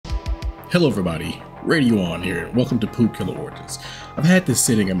Hello everybody, Radio on here, and welcome to Poop Killer Origins. I've had this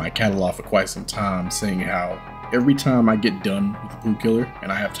sitting in my catalog for quite some time, saying how every time I get done with a Poop Killer, and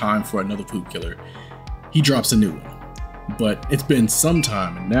I have time for another Poop Killer, he drops a new one. But it's been some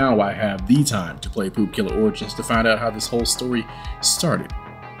time, and now I have the time to play Poop Killer Origins to find out how this whole story started.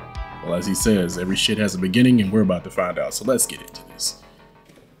 Well, as he says, every shit has a beginning, and we're about to find out, so let's get into this.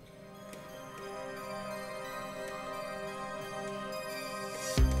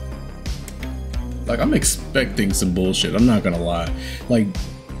 Like, I'm expecting some bullshit, I'm not gonna lie. Like,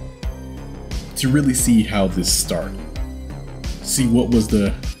 to really see how this started. See what was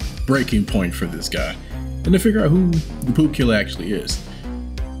the breaking point for this guy. And to figure out who the Poop Killer actually is.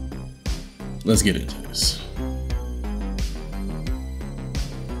 Let's get into this.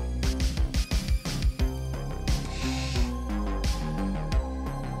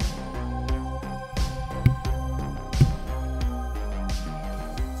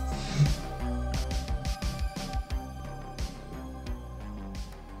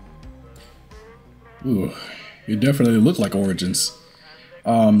 Ooh, it definitely looked like Origins.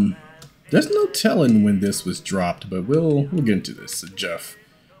 There's no telling when this was dropped, but we'll get into this. So Jeff,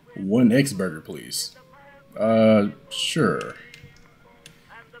 1 X burger, please. Sure.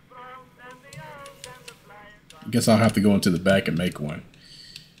 Guess I'll have to go into the back and make one.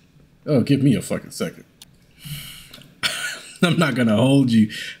 Oh, give me a fucking second. I'm not gonna hold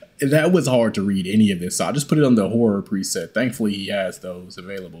you. That was hard to read any of this, so I'll just put it on the horror preset. Thankfully, he has those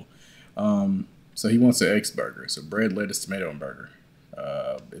available. So he wants an X burger. So bread, lettuce, tomato, and burger.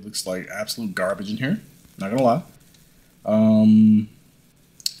 It looks like absolute garbage in here. Not gonna lie. I'm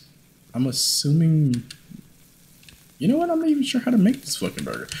assuming... You know what? I'm not even sure how to make this fucking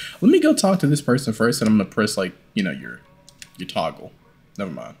burger. Let me go talk to this person first, and I'm gonna press, like, you know, your toggle.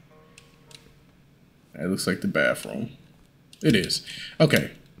 Never mind. It looks like the bathroom. It is.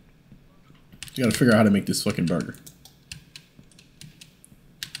 Okay. You gotta figure out how to make this fucking burger.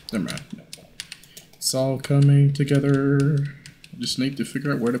 Never mind. It's all coming together. Just need to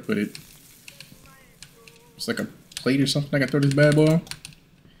figure out where to put it. It's like a plate or something I can throw this bad boy on?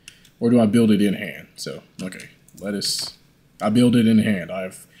 Or do I build it in hand? So, okay. Lettuce. I build it in hand.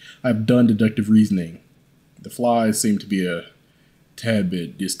 I've done deductive reasoning. The flies seem to be a tad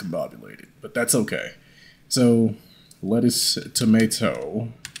bit discombobulated, but that's okay. So, lettuce,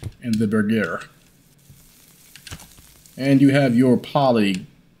 tomato, and the burger. And you have your polygonal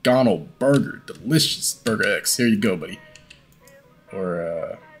burger. Delicious Burger X. Here you go, buddy.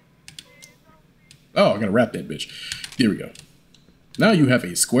 Or, oh, I'm gonna wrap that bitch. There we go. Now you have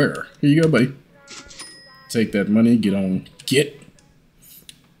a square. Here you go, buddy. Take that money, get on,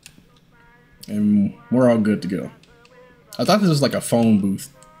 and we're all good to go. I thought this was like a phone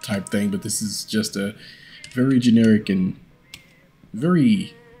booth type thing, but this is just a very generic and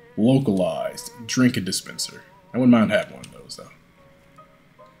very localized drinking dispenser. I wouldn't mind having one of those, though.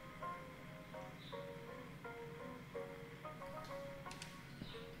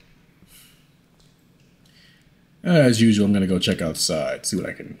 As usual, I'm going to go check outside, see what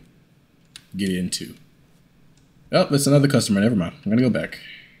I can get into. Oh, that's another customer. Never mind. I'm going to go back.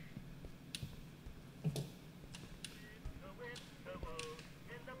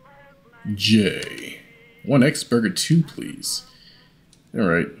 J. 1 X burger 2, please.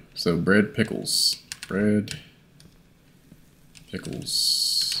 Alright, so bread, pickles. Bread,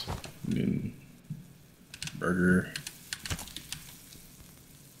 pickles, and then burger,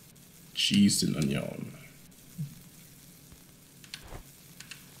 cheese, and onion.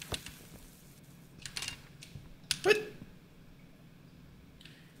 What?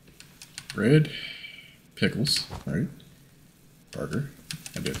 Bread, pickles, right? Burger,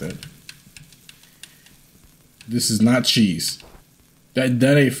 I get that. This is not cheese. That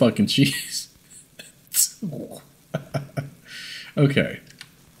ain't fucking cheese. Okay.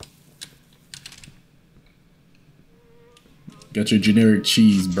 Got your generic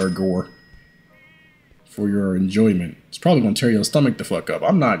cheeseburger for your enjoyment. It's probably gonna tear your stomach the fuck up.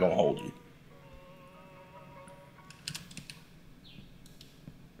 I'm not gonna hold you.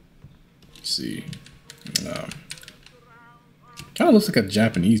 Let's see. Kind of looks like a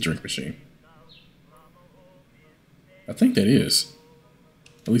Japanese drink machine. I think that is.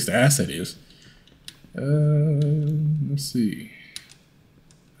 At least the asset is. Let's see.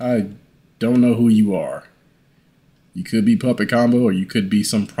 I don't know who you are. You could be Puppet Combo, or you could be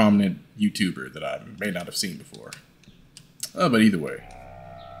some prominent YouTuber that I may not have seen before. But either way.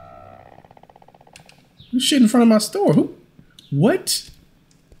 Who's shit in front of my store? Who? What?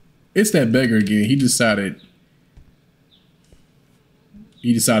 It's that beggar again. He decided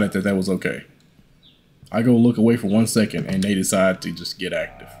that that was okay. I go look away for 1 second and they decide to just get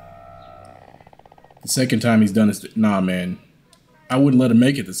active. The second time he's done this, nah, man. I wouldn't let him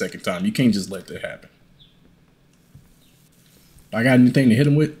make it the second time. You can't just let that happen. I got anything to hit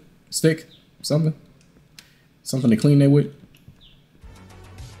him with? Stick? Something? Something to clean that with?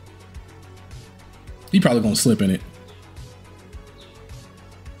 He probably gonna slip in it.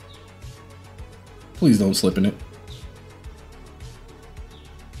 Please don't slip in it.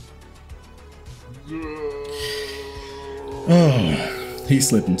 Oh, he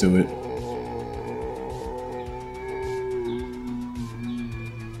slipped into it.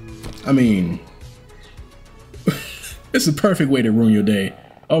 I mean, it's a perfect way to ruin your day.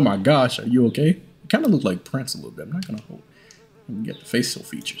 Oh my gosh, are you okay? You kind of look like Prince a little bit. I'm not gonna hold. You get the facial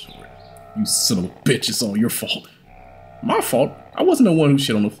features for it. You son of a bitch, it's all your fault. My fault? I wasn't the one who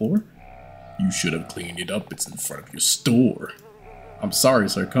shit on the floor. You should have cleaned it up. It's in front of your store. I'm sorry,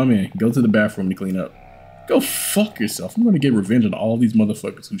 sir. Come in. Go to the bathroom to clean up. Go fuck yourself. I'm gonna get revenge on all these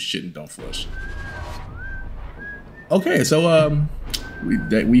motherfuckers who shit and don't flush. Okay, so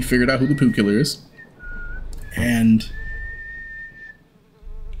we figured out who the poo killer is, and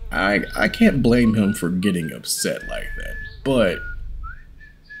I can't blame him for getting upset like that, but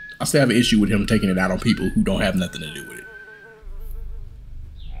I still have an issue with him taking it out on people who don't have nothing to do with it.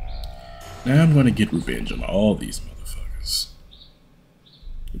 Now I'm gonna get revenge on all these motherfuckers.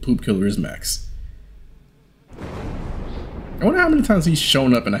 The poop killer is Max. I wonder how many times he's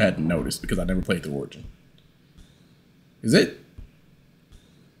shown up and I hadn't noticed because I never played the Origin. Is it?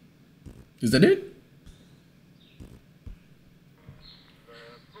 Is that it?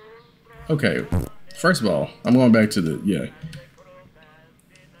 Okay, first of all, I'm going back to the, yeah.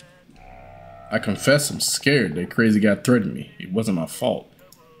 I confess I'm scared. That crazy guy threatened me. It wasn't my fault.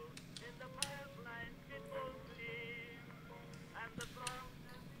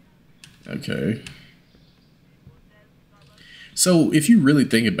 Okay. So, if you really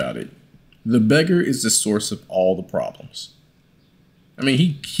think about it, the beggar is the source of all the problems. I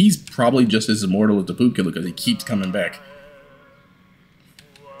mean, he's probably just as immortal as the poop killer because he keeps coming back.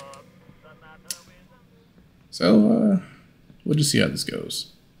 So, we'll just see how this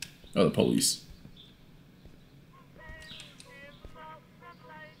goes. Oh, the police.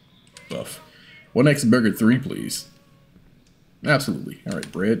 Buff. 1X Burger 3, please. Absolutely. All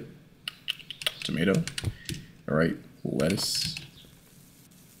right, bread. Tomato. All right, lettuce.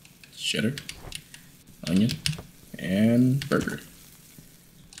 Cheddar. Onion. And burger.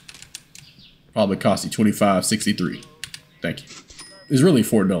 Probably cost you $25.63. Thank you. It's really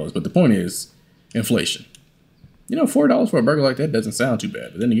 $4, but the point is inflation. You know, $4 for a burger like that doesn't sound too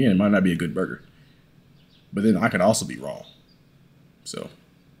bad. But then again, it might not be a good burger. But then I could also be wrong. So,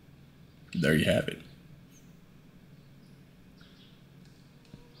 there you have it.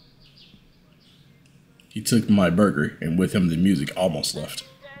 He took my burger, and with him the music almost left.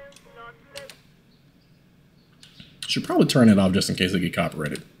 Should probably turn it off just in case I get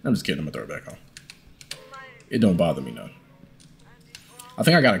copyrighted. I'm just kidding, I'm gonna throw it back on. It don't bother me none. I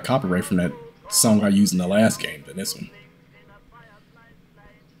think I got a copyright from that song I used in the last game than this one.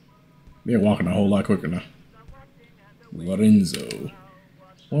 They're walking a whole lot quicker now. Lorenzo.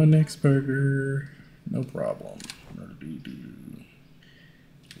 1X burger. No problem.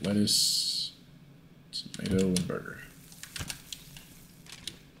 Lettuce, tomato, and burger.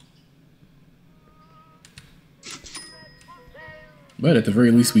 But at the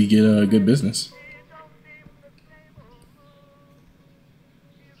very least, we get a good business.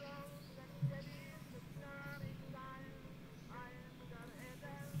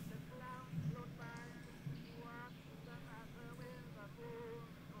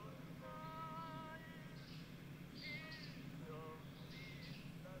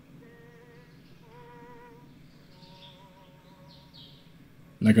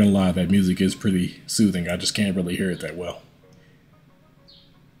 Not gonna lie, that music is pretty soothing. I just can't really hear it that well.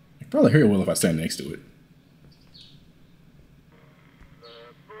 I can probably hear it well if I stand next to it.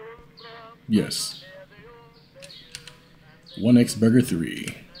 Yes. 1X Burger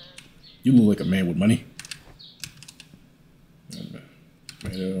 3. You look like a man with money.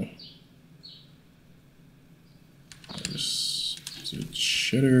 Tomato. There's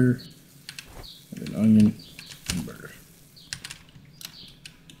cheddar. And an onion. And burger.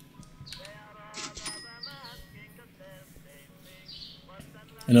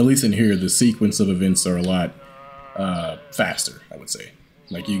 And at least in here, the sequence of events are a lot faster, I would say.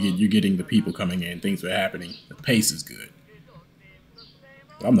 Like you're getting the people coming in, things are happening, the pace is good.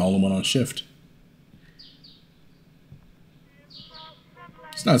 I'm the only one on shift.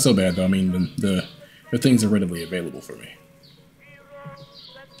 It's not so bad though. I mean, the things are readily available for me.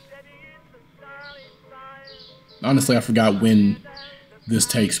 Honestly, I forgot when this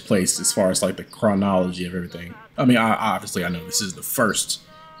takes place as far as like the chronology of everything. I mean, obviously I know this is the first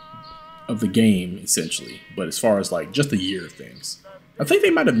of the game essentially, but as far as like just the year of things, I think they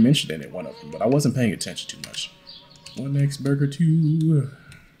might have mentioned it in one of them, but I wasn't paying attention too much. 1X Burger 2. You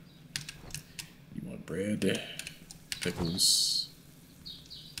want bread, pickles,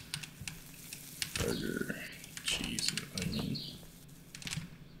 burger, cheese, and onion,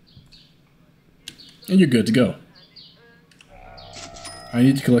 and you're good to go. I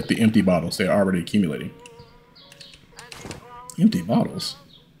need to collect the empty bottles. They are already accumulating. Empty bottles?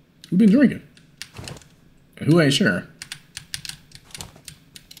 Who been drinking? And who ain't sure?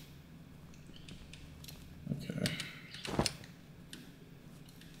 Okay.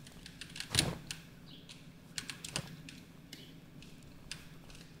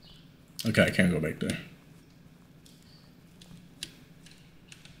 Okay, I can't go back there.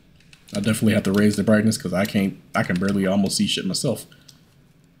 I definitely have to raise the brightness because I can barely almost see shit myself.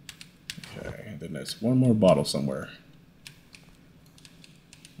 Okay, and then there's one more bottle somewhere.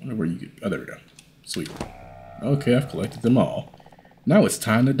 I wonder where you get. Oh, there we go. Sweet. Okay, I've collected them all. Now it's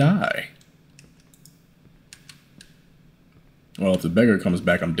time to die. Well, if the beggar comes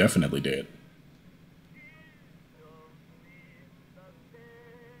back, I'm definitely dead.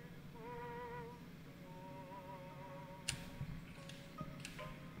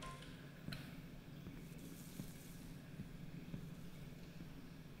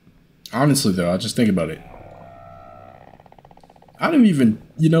 Honestly, though, I just think about it. I don't even,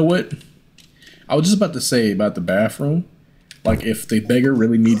 you know what? I was just about to say about the bathroom. Like, if the beggar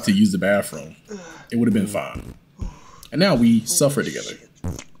really needed to use the bathroom, it would have been fine. And now we suffer together,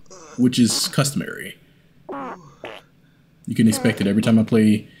 which is customary. You can expect it every time I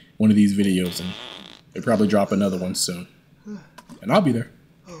play one of these videos, and they probably drop another one soon. And I'll be there.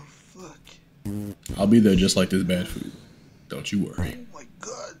 Oh, fuck. I'll be there just like this bad food. Don't you worry. Oh, my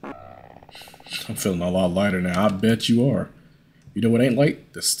God. I'm feeling a lot lighter now. I bet you are. You know what ain't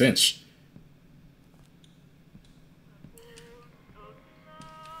light? The stench.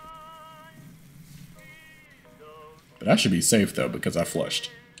 But I should be safe though because I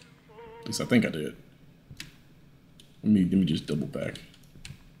flushed. At least I think I did. Let me just double back.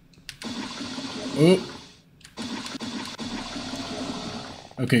 Oh.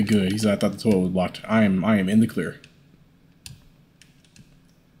 Okay, good. He said I thought the toilet was blocked. I am in the clear.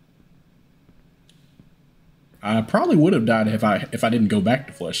 I probably would have died if I didn't go back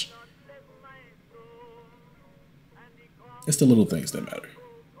to flush. It's the little things that matter.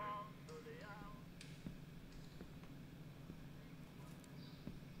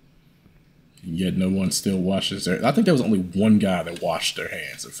 And yet no one still washes their... I think there was only one guy that washed their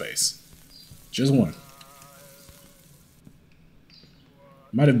hands or face. Just one.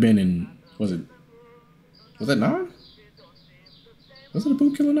 Might have been in... Was that 9? Was it a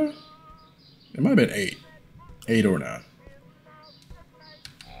boot killer 9? It might have been 8. 8 or 9.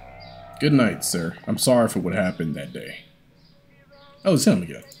 Good night, sir. I'm sorry for what happened that day. Oh, it's him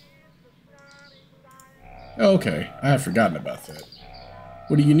again. Oh, okay, I had forgotten about that.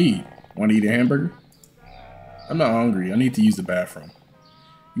 What do you need? Want to eat a hamburger? I'm not hungry. I need to use the bathroom.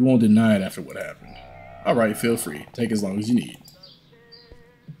 You won't deny it after what happened. Alright, feel free. Take as long as you need.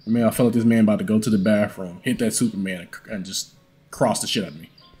 Man, I felt like this man about to go to the bathroom, hit that Superman, and just cross the shit out of me.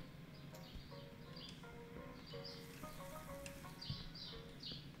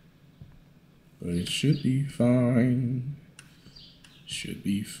 But it should be fine. Should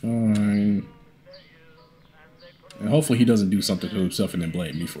be fine. And hopefully he doesn't do something to himself and then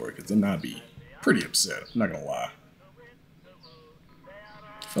blame me for it, because then I'd be pretty upset. I'm not gonna lie.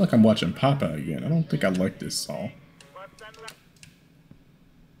 I feel like I'm watching Papa again. I don't think I like this song.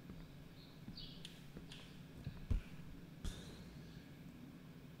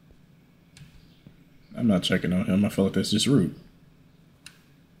 I'm not checking on him. I feel like that's just rude.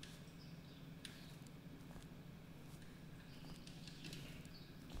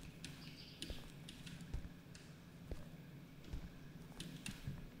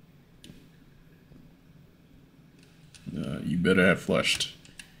 You better have flushed.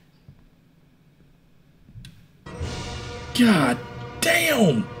 God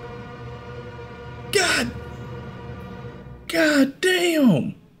damn! God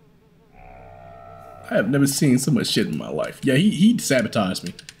damn! I have never seen so much shit in my life. Yeah, he sabotaged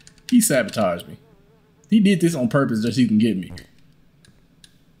me. He sabotaged me. He did this on purpose just so he can get me.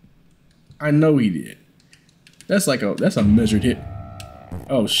 I know he did. That's a measured hit.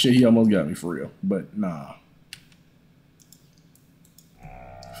 Oh shit, he almost got me for real. But nah.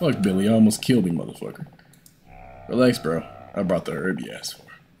 Fuck Billy, you almost killed me, motherfucker. Relax, bro. I brought the herb you asked for.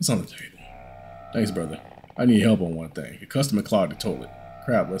 It's on the table. Thanks, brother. I need help on one thing. A customer clogged the toilet.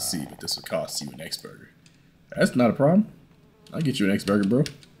 Crap, let's see what this would cost you an X burger. That's not a problem. I'll get you an X burger, bro.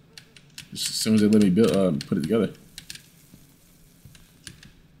 Just as soon as they let me build, put it together.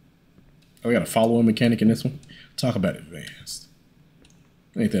 Oh, we got a follow-on mechanic in this one. Talk about advanced.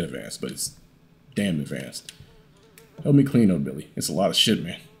 It ain't that advanced, but it's damn advanced. Help me clean up, Billy. It's a lot of shit,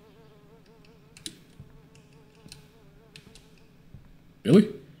 man.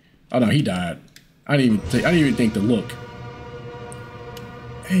 Billy? Oh no, he died. I didn't even think to look.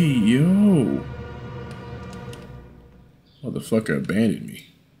 Hey, yo. Motherfucker abandoned me.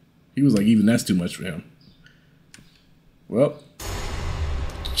 He was like, even that's too much for him. Well,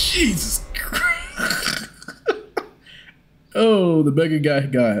 Jesus Christ. Oh, the beggar guy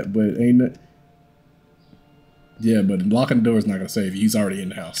got, but ain't it? Yeah, but locking the door is not gonna save you. He's already in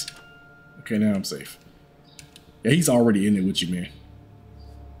the house. Okay, now I'm safe. Yeah, he's already in it with you, man.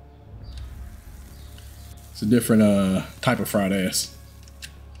 It's a different type of fried ass.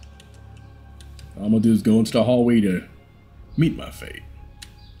 All I'm gonna do is go into the hallway to meet my fate.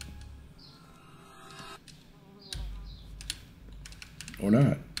 Or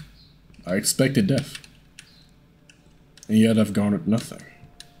not. I expected death. And yet I've garnered nothing.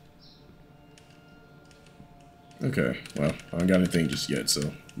 Okay, well, I don't got anything just yet,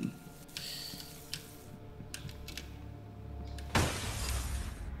 so.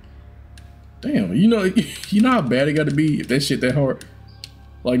 Damn, you know how bad it gotta be if that shit that hard?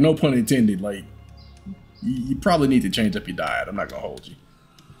 Like, no pun intended, like, you probably need to change up your diet. I'm not gonna hold you.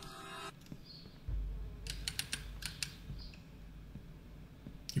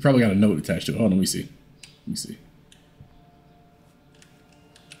 You probably got a note attached to it. Hold on, let me see. Let me see.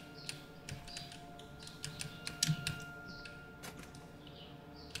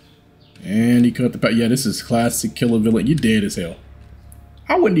 And he cut the... Yeah, this is classic killer villain. You dead as hell.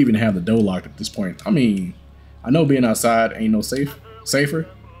 I wouldn't even have the door locked at this point. I mean, I know being outside ain't no safer.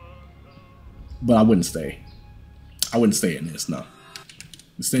 But I wouldn't stay. I wouldn't stay in this, no.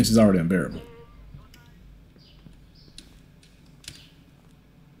 The stench is already unbearable.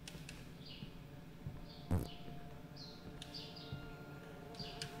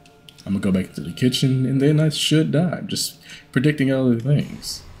 I'm gonna go back to the kitchen and then I should die. I'm just predicting other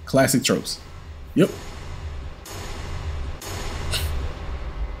things. Classic tropes. Yep.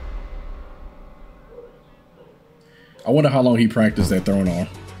 I wonder how long he practiced that throwing arm.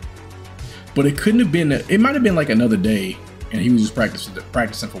 But it couldn't have been, it might have been like another day and he was just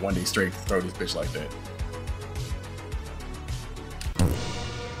practicing for one day straight to throw this bitch like that.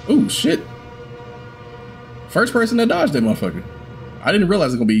 Oh shit. First person to dodge that motherfucker. I didn't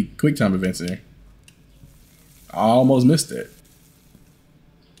realize it was gonna be quick time events in there. I almost missed it.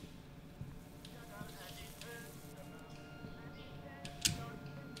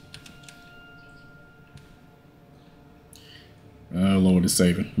 Oh Lord, it's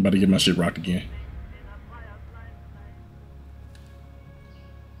saving. I'm about to get my shit rocked again.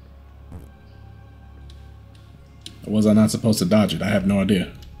 Or was I not supposed to dodge it? I have no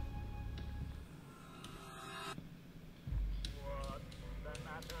idea.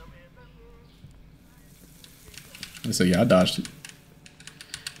 Let's say, yeah, I dodged it.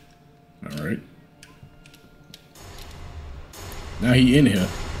 All right. Now he in here.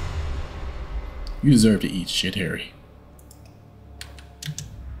 You deserve to eat shit, Harry.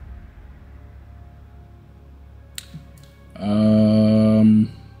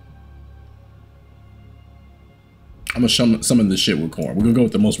 I'm gonna summon this shit with corn. We're gonna go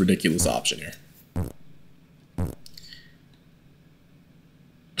with the most ridiculous option here.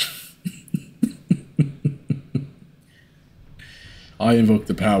 I invoke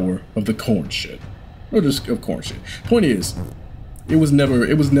the power of the corn shit. Or just of corn shit. Point is, it was never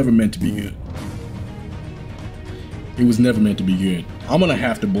meant to be good. It was never meant to be good. I'm gonna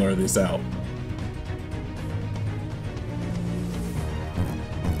have to blur this out.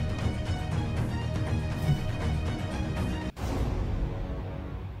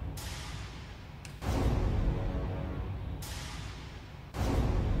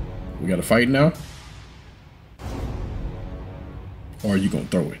 We got a fight now? Or are you gonna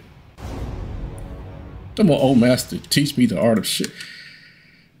throw it? Come on, old master, teach me the art of shit.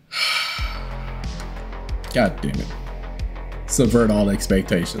 God damn it. Subvert all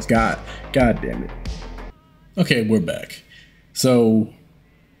expectations. God damn it. Okay, we're back. So,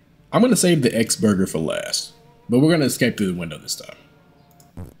 I'm gonna save the X burger for last, but we're gonna escape through the window this time.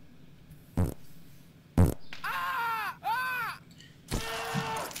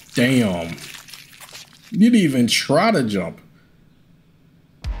 Damn. You didn't even try to jump.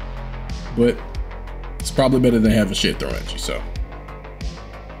 But it's probably better than having shit thrown at you, so.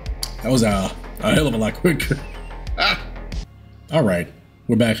 That was a hell of a lot quicker. Alright.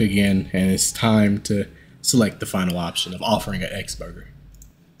 we're back again, and it's time to select the final option of offering an X burger.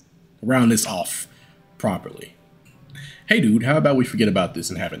 Round this off properly. Hey dude, how about we forget about this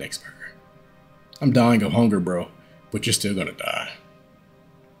and have an X burger? I'm dying of hunger, bro, but you're still gonna die.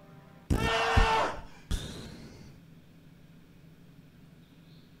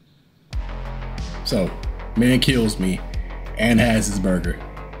 So, man kills me and has his burger.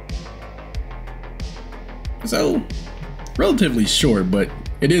 So, relatively short, but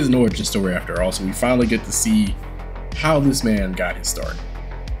it is an origin story after all, so we finally get to see how this man got his start.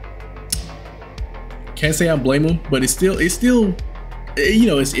 Can't say I blame him, but it's still, you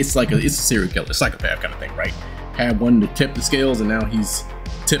know, it's like it's a serial killer, psychopath kind of thing, right? Had one to tip the scales, and now he's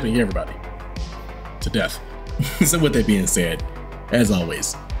tipping everybody to death. So with that being said, as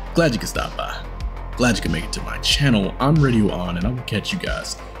always, glad you could stop by. Glad you could make it to my channel. I'm Radioh, and I will catch you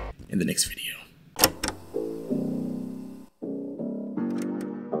guys in the next video.